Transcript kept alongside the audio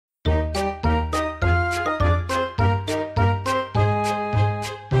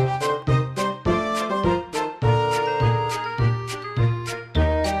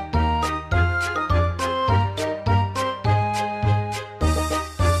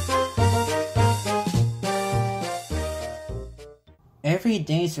Every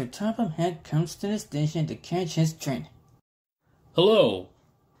day Sir Topham Hatt comes to the station to catch his train. Hello,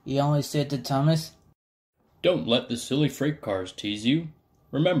 He always said to Thomas. don't let the silly freight cars tease you.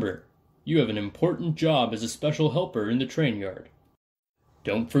 Remember, you have an important job as a special helper in the train yard.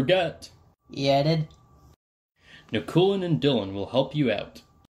 Don't forget, He added. Nakulan and Dylan will help you out.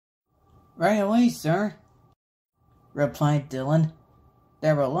 Right away, sir, replied Dylan.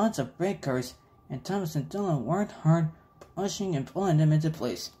 There were lots of freight cars, and Thomas and Dylan worked hard, pushing and pulling them into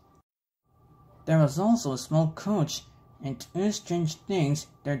place. There was also a small coach and two strange things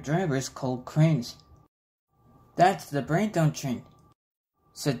their drivers called cranes. That's the breakdown train,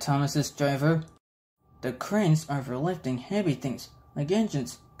 said Thomas's driver. The cranes are for lifting heavy things like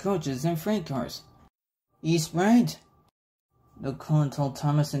engines, coaches, and freight cars. He's right, Nakulan told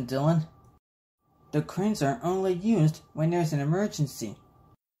Thomas and Dylan. The cranes are only used when there's an emergency.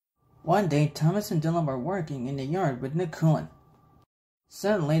 One day, Thomas and Dylan were working in the yard with Nakulan.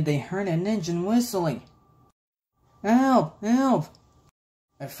 Suddenly, they heard an engine whistling. Help! Help!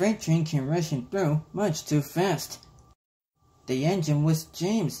 A freight train came rushing through much too fast. The engine was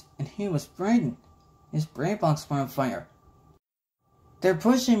James, and he was frightened. His brake box were on fire. They're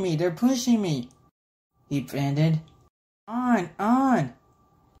pushing me! They're pushing me! He panted. On! On!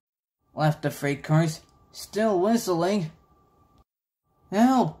 Laughed the freight cars, still whistling.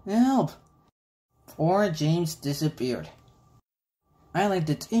 Help! Help! Poor James disappeared. I'd like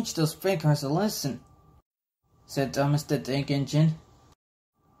to teach those freight cars a lesson, said Thomas the tank engine.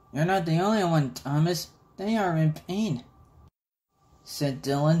 You're not the only one, Thomas. They are in pain, said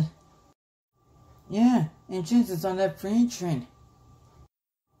Dylan. Yeah, and James is on that freight train,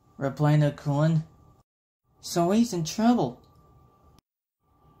 replied Nakulan. So he's in trouble.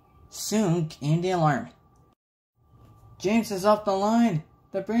 Soon came the alarm. James is off the line!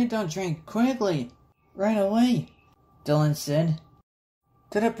 The breakdown train, quickly! Right away, Dylan said.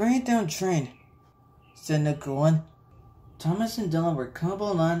 To the breakdown train, said Nakulan. Thomas and Dylan were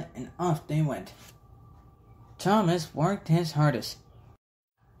coupled on and off they went. Thomas worked his hardest.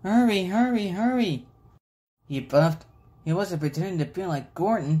 Hurry, hurry, hurry! He puffed. He wasn't pretending to be like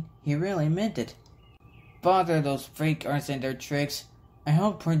Gordon, he really meant it. Bother those freight cars and their tricks. I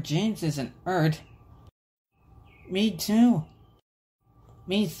hope poor James isn't hurt. Me too.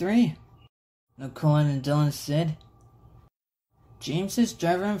 Me three, Nakulan and Dylan said. James's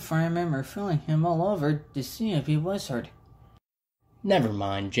driver and firemen were feeling him all over to see if he was hurt. Never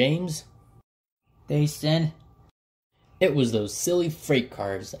mind, James, they said. It was those silly freight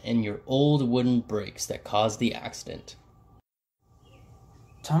cars and your old wooden brakes that caused the accident.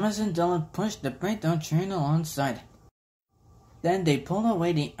 Thomas and Dylan pushed the breakdown train alongside. Then they pulled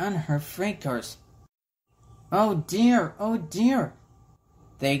away the unhurt freight cars. Oh dear,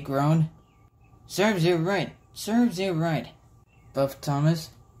 they groaned. Serves you right, puffed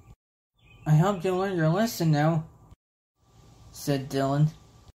Thomas. I hope you learned your lesson now, said Dylan.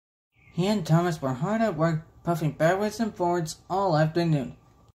 He and Thomas were hard at work, puffing backwards and forwards all afternoon.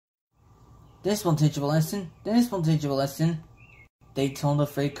 This will teach you a lesson, they told the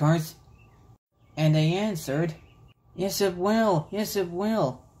freight cars. And they answered, yes it will.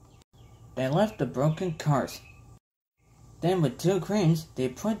 They left the broken cars. Then with two cranes, they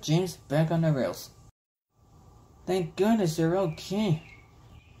put James back on the rails. Thank goodness you're okay,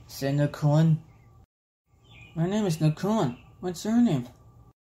 said Nakulan. My name is Nakulan. What's your name?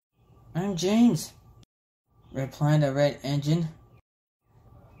 I'm James, replied the red engine.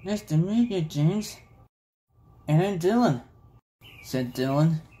 Nice to meet you, James. And I'm Dylan, said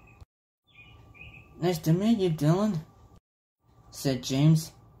Dylan. Nice to meet you, Dylan, said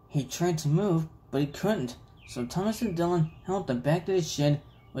James. He tried to move, but he couldn't, so Thomas and Dylan held him back to the shed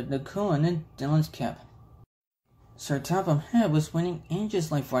with Nakulan in Dylan's cab. Sir Topham Hatt was waiting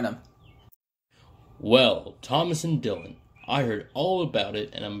anxiously for them. Well, Thomas and Dylan, I heard all about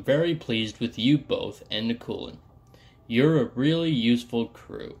it and I'm very pleased with you both and Nakulan. You're a really useful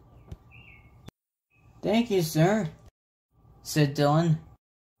crew. Thank you, sir, said Dylan.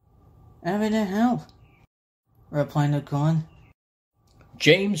 Happy to help, replied Nakulan.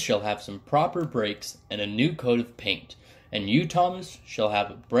 James shall have some proper brakes and a new coat of paint, and you, Thomas, shall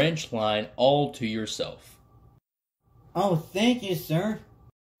have a branch line all to yourself. Oh, thank you, sir,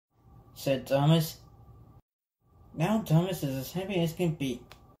 said Thomas. Now Thomas is as happy as can be.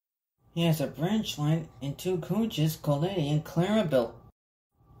 He has a branch line and two coaches called Eddie and Clarabelle.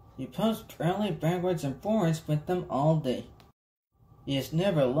 He puffs proudly backwards and forwards with them all day. He is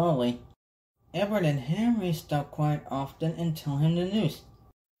never lonely. Edward and Henry stop quite often and tell him the news.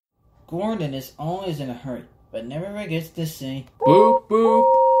 Gordon is always in a hurry, but never forgets to say, boop, boop.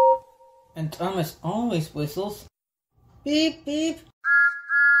 And Thomas always whistles, beep, beep.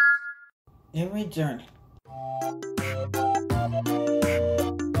 in return.